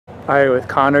All right, with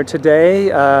Connor today,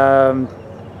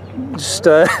 just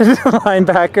a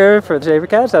linebacker for the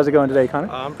Sabercats. How's it going today,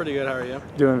 Connor? I'm pretty good. How are you?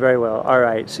 Doing very well. All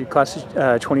right, so you class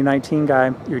 2019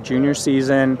 guy, your junior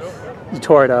season, you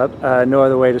tore it up. No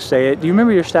other way to say it. Do you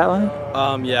remember your stat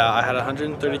line? Yeah, I had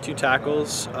 132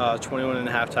 tackles, 21 and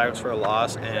a half tackles for a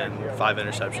loss, and 5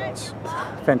 interceptions.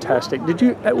 Fantastic. Did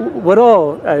you?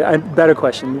 Better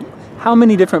question. How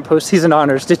many different postseason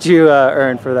honors did you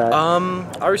earn for that?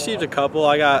 I received a couple.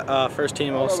 I got first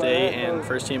team All State and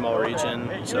first team All Region,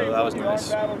 so that was nice.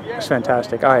 That's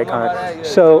fantastic. All right, Connor.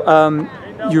 So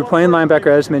you were playing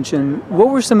linebacker, as mentioned. What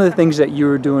were some of the things that you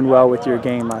were doing well with your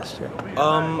game last year?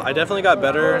 I definitely got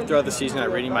better throughout the season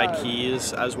at reading my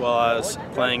keys, as well as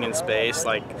playing in space,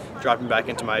 like dropping back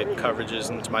into my coverages,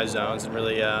 into my zones, and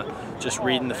really just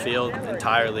reading the field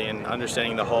entirely and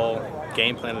understanding the whole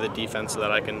game plan of the defense so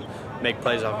that I can make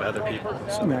plays off of other people.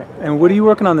 So. Right. And what are you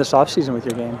working on this offseason with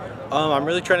your game? I'm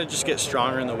really trying to just get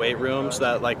stronger in the weight room so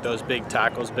that like those big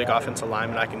tackles, big offensive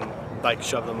linemen, I can like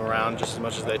shove them around just as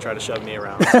much as they try to shove me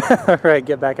around. So. Right,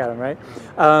 get back at them, right?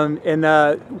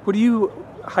 What do you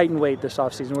height and weight this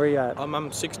offseason? Where are you at? I'm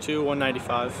 6'2",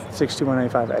 195. 6'2",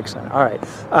 195, excellent. All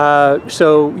right.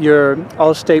 So your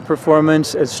all-state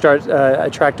performance has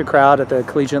attract a crowd at the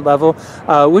collegiate level.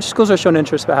 Which schools are showing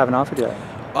interest about having offered you that?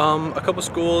 A couple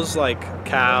schools like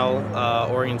Cal,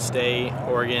 Oregon State,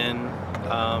 Oregon,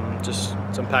 just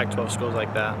some Pac-12 schools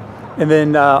like that. And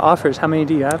then offers, how many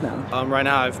do you have now? Right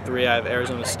now I have 3. I have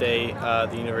Arizona State,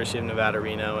 the University of Nevada,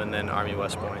 Reno, and then Army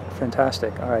West Point.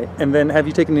 Fantastic. All right. And then have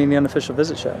you taken any unofficial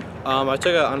visits yet? I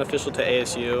took an unofficial to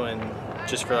ASU and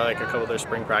just for like a couple of their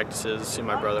spring practices, see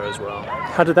my brother as well.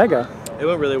 How did that go? It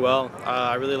went really well.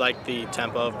 I really liked the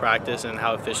tempo of practice and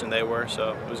how efficient they were,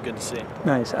 so it was good to see.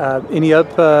 Nice. Any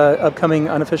upcoming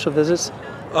unofficial visits?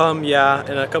 Yeah,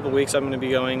 in a couple of weeks I'm going to be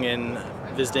going and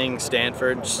visiting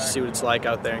Stanford just to see what it's like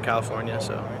out there in California.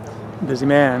 So busy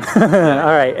man.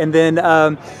 All right, and then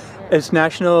it's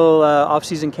National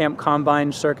Off-Season Camp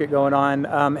Combine circuit going on.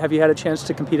 Have you had a chance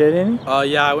to compete at any?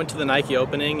 Yeah, I went to the Nike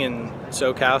opening in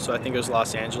SoCal, so I think it was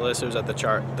Los Angeles. It was at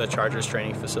the Chargers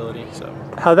training facility. So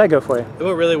how'd that go for you? It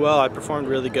went really well. I performed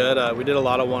really good. We did a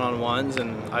lot of one-on-ones,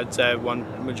 and I'd say I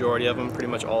won majority of them, pretty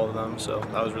much all of them. So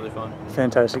that was really fun.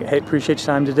 Fantastic. Hey, appreciate your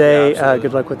time today. Yeah,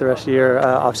 good luck with the rest of your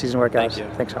off-season workouts. Thank you.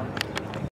 Thanks, Tom.